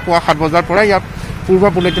হৈছে পুৱা 7 বজাৰ পৰা ইয়াৰ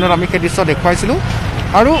পূৰ্বৰ বুলেটিনত আমি সেই দৃশ্য দেখুৱাইছিলোঁ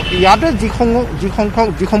আৰু ইয়াতে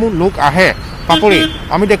যিসমূহ লোক আহে পাপৰি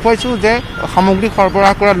আমি দেখুৱাইছোঁ যে সামগ্ৰী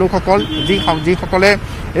সৰবৰাহ কৰা লোকসকল যিসকলে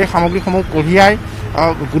এই সামগ্ৰীসমূহ কঢ়িয়াই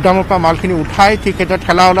গুদামৰ পৰা মালখিনি উঠাই ঠিক সেইদৰে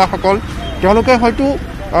ঠেলাৱালাসকল তেওঁলোকে হয়তো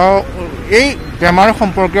এই বেমাৰ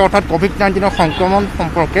সম্পৰ্কে অৰ্থাৎ COVID-19 সংক্ৰমণ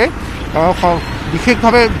সম্পৰ্কে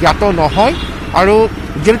বিশেষভাৱে জ্ঞাত নহয় আৰু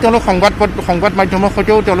যিহেতু তেওঁলোক সংবাদ মাধ্যমৰ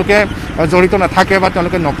সৈতেও তেওঁলোকে জড়িত নাথাকে বা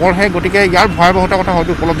তেওঁলোকে নপঢ়ে গতিকে ইয়াৰ ভয়াৱহতাৰ কথা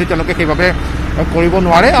হয়তো উপলব্ধি তেওঁলোকে সেইভাৱে কৰিব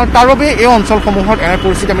নোৱাৰে আৰু তাৰ বাবে এই অঞ্চলসমূহত এনে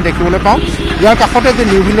পৰিস্থিতি আমি দেখিবলৈ পাওঁ ইয়াৰ কাষতে যে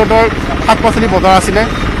নিউভিল ৰোডৰ শাক পাচলি বজাৰ আছিলে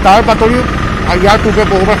তাৰ বাতৰিও ইয়াৰ পূৰ্বে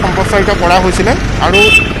বহুবাৰ সম্প্ৰচাৰিত কৰা হৈছিলে আৰু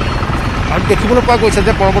দেখিবলৈ পোৱা গৈছে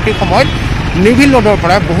যে পৰৱৰ্তী সময়ত নিউভিল ৰোডৰ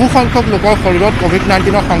পৰা বহু সংখ্যক লোকৰ শৰীৰত COVID-19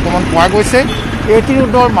 সংক্ৰমণ পোৱা গৈছে এটি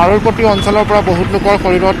ৰোডৰ মাৰোৱাৰীপট্টি অঞ্চলৰ পৰা বহুত লোকৰ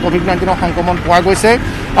শৰীৰত COVID-19 সংক্ৰমণ পোৱা গৈছে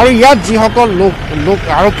আৰু ইয়াত যিসকল লোক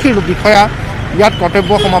আৰক্ষীৰ বিষয়া ইয়াত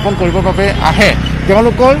কৰ্তব্য সমাপন কৰিবৰ বাবে আহে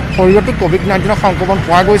তেওঁলোকৰ শৰীৰতো COVID-19 সংক্ৰমণ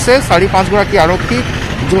পোৱা গৈছে 4-5 গৰাকী আৰক্ষী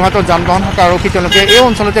যোৰহাটৰ যান বাহন শাখা আৰক্ষী তেওঁলোকে এই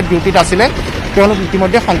অঞ্চলতে ডিউটিত আছিলে তেওঁলোক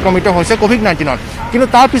ইতিমধ্যে সংক্ৰমিত হৈছে COVID-19ত কিন্তু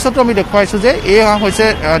তাৰ পিছতো আমি দেখুৱাইছোঁ যে এয়া হৈছে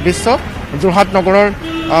দৃশ্য যোৰহাট নগৰৰ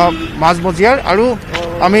মাজমজিয়াৰ আৰু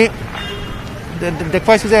আমি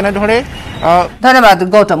দেখুৱাইছোঁ যে এনেধৰণে ধন্যবাদ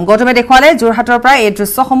গৌতমে দেখুৱালে যোৰহাটৰ পৰা এই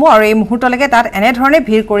দৃশ্যসমূহ আৰু এই মুহূৰ্তলৈকে তাত এনেধৰণে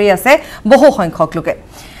ভিৰ কৰি আছে বহু সংখ্যক লোকে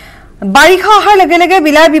বাৰিষা অহাৰ লগে লগে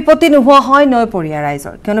বিলাৰ বিপত্তি নোহোৱা হয় নৈপৰীয়া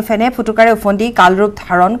ৰাইজৰ কিয়নো ফেনে ফুটুকাৰে উফন্দি কালৰূপ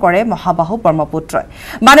ধাৰণ কৰে মহাবাহু ব্ৰহ্মপুত্ৰই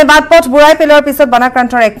বানে বাটপথ বুঢ়াই পেলোৱাৰ পিছত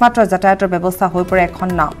বানাক্ৰান্তৰ একমাত্ৰ যাতায়াতৰ ব্যৱস্থা হৈ পৰে এখন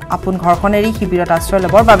নাও আপোন ঘৰখন এৰি শিবিৰত আশ্ৰয়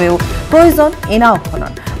ল'বৰ বাবেও প্ৰয়োজন এই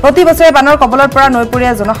নাওখনৰ প্ৰতি বছৰে বানৰ কবলৰ পৰা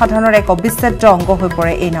নৈপৰীয়া জনসাধাৰণৰ এক অবিচ্ছেদ্য অংগ হৈ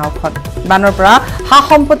পৰে এই নাওখন বানৰ পৰা সা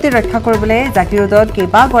সম্পত্তি ৰক্ষা কৰিবলৈ জাগিৰোডত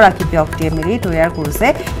কেইবাগৰাকী ব্যক্তিয়ে মিলি তৈয়াৰ কৰিছে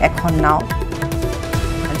এখন নাও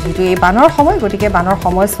যেহেতু এই বানৰ সময় গতিকে বানৰ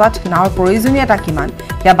সময়ছোৱাত নাওৰ প্ৰয়োজনীয়তা কিমান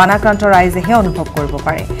ইয়া বানাক্ৰান্ত ৰাইজেহে অনুভৱ কৰিব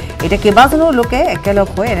পাৰে এতিয়া কেইবাজনো লোকে একেলগ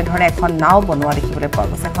হৈ এনেধৰণে এখন নাও বনোৱা দেখিবলৈ পোৱা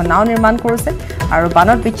গৈছে এখন নাও নিৰ্মাণ কৰিছে আৰু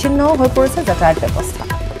বানত বিচ্ছিন্ন হৈ পৰিছে যাতায়াত ব্যৱস্থা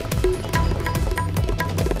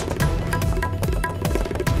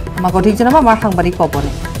আমাক অধিক জনাব আমাৰ সাংবাদিক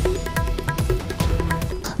পৱনে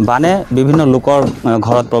বানে বিভিন্ন লোকৰ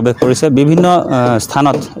ঘৰত প্ৰৱেশ কৰিছে বিভিন্ন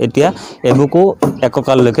স্থানত এতিয়া এবুকু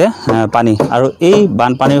এককাললৈকে পানী আৰু এই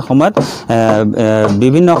বানপানীৰ সময়ত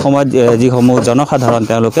বিভিন্ন সময়ত যিসমূহ জনসাধাৰণ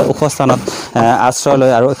তেওঁলোকে ওখ স্থানত আশ্ৰয়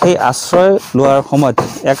লয় আৰু সেই আশ্ৰয় লোৱাৰ সময়ত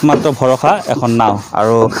একমাত্ৰ ভৰসা এখন নাও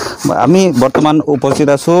আৰু আমি বৰ্তমান উপস্থিত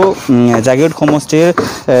আছোঁ জাগিৰোড সমষ্টিৰ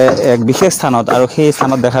এক বিশেষ স্থানত আৰু সেই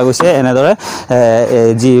স্থানত দেখা গৈছে এনেদৰে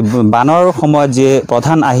যি বানৰ সময়ত যি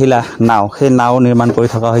প্ৰধান আহিলা নাও সেই নাও নিৰ্মাণ কৰি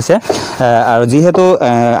থকা হৈছে আৰু যেহেতু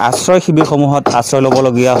আশ্ৰয় শিবিৰসমূহত আশ্ৰয়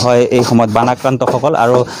ল'বলগীয়া হয় এই সময়ত বানাক্ৰান্তসকল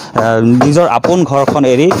আৰু নিজৰ আপোন ঘৰখন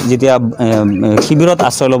এৰি যেতিয়া শিবিৰত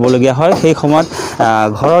আশ্ৰয় ল'বলগীয়া হয় সেই সময়ত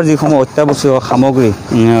ঘৰৰ যিসমূহ অত্যাৱশ্যকীয় অত্যাৱশ্যকীয় সামগ্ৰী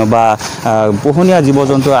বা পোহনীয়া জীৱ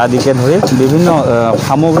জন্তু আদিকে ধৰি বিভিন্ন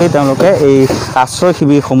সামগ্ৰী তেওঁলোকে এই আশ্ৰয়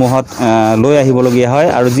শিবিৰসমূহত লৈ আহিবলগীয়া হয়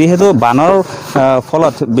আৰু যিহেতু বানৰ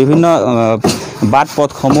ফলত বিভিন্ন বাট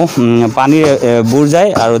পথসমূহ পানীৰে বুৰ যায়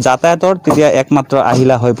আৰু যাতায়াতৰ তেতিয়া একমাত্ৰ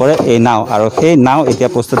আহিলা হৈ পৰে এই নাও আৰু সেই নাও এতিয়া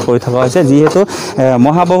প্ৰস্তুত কৰি থকা হৈছে যিহেতু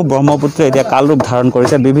মহাবাহু ব্ৰহ্মপুত্ৰ এতিয়া কাল ৰূপ ধাৰণ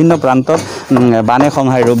কৰিছে বিভিন্ন প্ৰান্তত বানে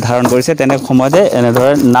সংহাৰী ৰূপ ধাৰণ কৰিছে তেনে সময়তে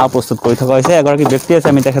এনেদৰে নাও প্ৰস্তুত কৰি থকা হৈছে এগৰাকী ব্যক্তি আছে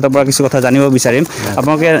আমি তেখেতৰ পৰা কিছু কথা জানিব বিচাৰিম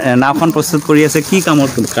আপোনালোকে নাওখন প্ৰস্তুত কৰি আছে কি কামৰ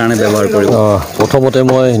কাৰণে ব্যৱহাৰ কৰিব প্ৰথমতে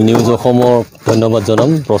মই নিউজ অসমৰ ধন্যবাদ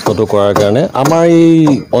জনাম প্ৰশ্নটো কৰাৰ কাৰণে আমাৰ এই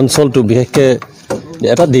অঞ্চলটো বিশেষকৈ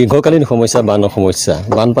এটা দীৰ্ঘকালীন সমস্যা বানৰ সমস্যা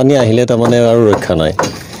বানপানী আহিলে তাৰমানে আৰু ৰক্ষা নাই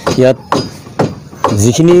ইয়াত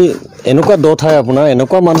যিখিনি এনেকুৱা দ ঠাই আপোনাৰ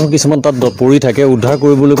এনেকুৱা মানুহ কিছুমান তাত পৰি থাকে উদ্ধাৰ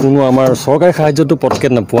কৰিবলৈ কোনো আমাৰ চৰকাৰী সাহায্যটো পটকৈ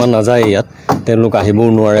পোৱা নাযায় ইয়াত তেওঁলোক আহিবও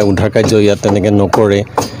নোৱাৰে উদ্ধাৰ কাৰ্য ইয়াত তেনেকৈ নকৰে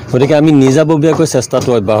গতিকে আমি নিজাববীয়াকৈ চেষ্টাটো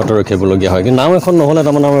অব্যাহত ৰাখিবলগীয়া হয় কিন্তু নাও এখন নহ'লে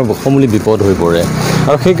তাৰমানে আমাৰ সমূলি বিপদ হৈ পৰে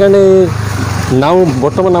আৰু সেইকাৰণে নাও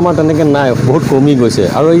বৰ্তমান আমাৰ তেনেকৈ নাই বহুত কমি গৈছে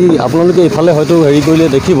আৰু এই আপোনালোকে এইফালে হয়তো হেৰি কৰিলে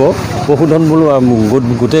দেখিব পশুধন বোলো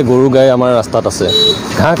গোটেই গৰু গাই আমাৰ ৰাস্তাত আছে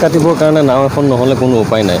ঘাঁহ কাটিবৰ কাৰণে নাও এখন নহ'লে কোনো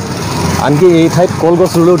উপায় নাই আনকি এই ঠাইত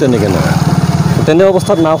কলগছ ৰুলেও তেনেকৈ নহয় তেনে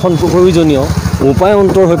অৱস্থাত নাওখন প্ৰয়োজনীয় উপায়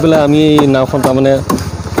অন্তৰ হৈ পেলাই আমি এই নাওখন তাৰমানে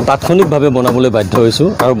তাৎক্ষণিকভাৱে বনাবলৈ বাধ্য হৈছোঁ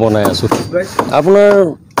আৰু বনাই আছোঁ আপোনাৰ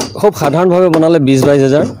খুব সাধাৰণভাৱে বনালে 20-22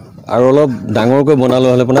 হাজাৰ আৰু অলপ ডাঙৰকৈ বনালে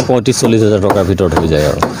হ'লে আপোনাৰ 35-40 হাজাৰ টকাৰ ভিতৰত হৈ যায়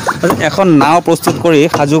আৰু এখন নাও প্ৰস্তুত কৰি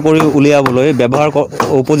সাজু কৰি উলিয়াবলৈ ব্যৱহাৰ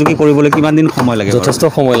উপযোগী কৰিবলৈ কিমান দিন সময় লাগে যথেষ্ট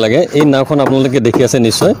সময় লাগে এই নাওখন আপোনালোকে দেখি আছে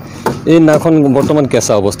নিশ্চয় এই নাওখন বৰ্তমান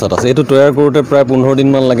কেঁচা অৱস্থাত আছে এইটো তৈয়াৰ কৰোঁতে প্ৰায় 15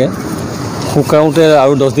 দিনমান লাগে শুকাওঁতে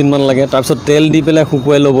আৰু 10 দিনমান লাগে তাৰপিছত তেল দি পেলাই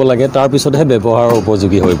শুকুৱাই ল'ব লাগে তাৰপিছতহে ব্যৱহাৰৰ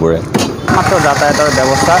উপযোগী হৈ পৰে মাত্ৰ যাতায়াতৰ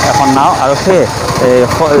ব্যৱস্থা এখন নাও আৰু সেই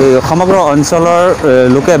সমগ্ৰ অঞ্চলৰ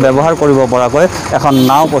লোকে ব্যৱহাৰ কৰিব পৰাকৈ এখন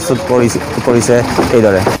নাও প্ৰস্তুত কৰিছে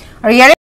এইদৰে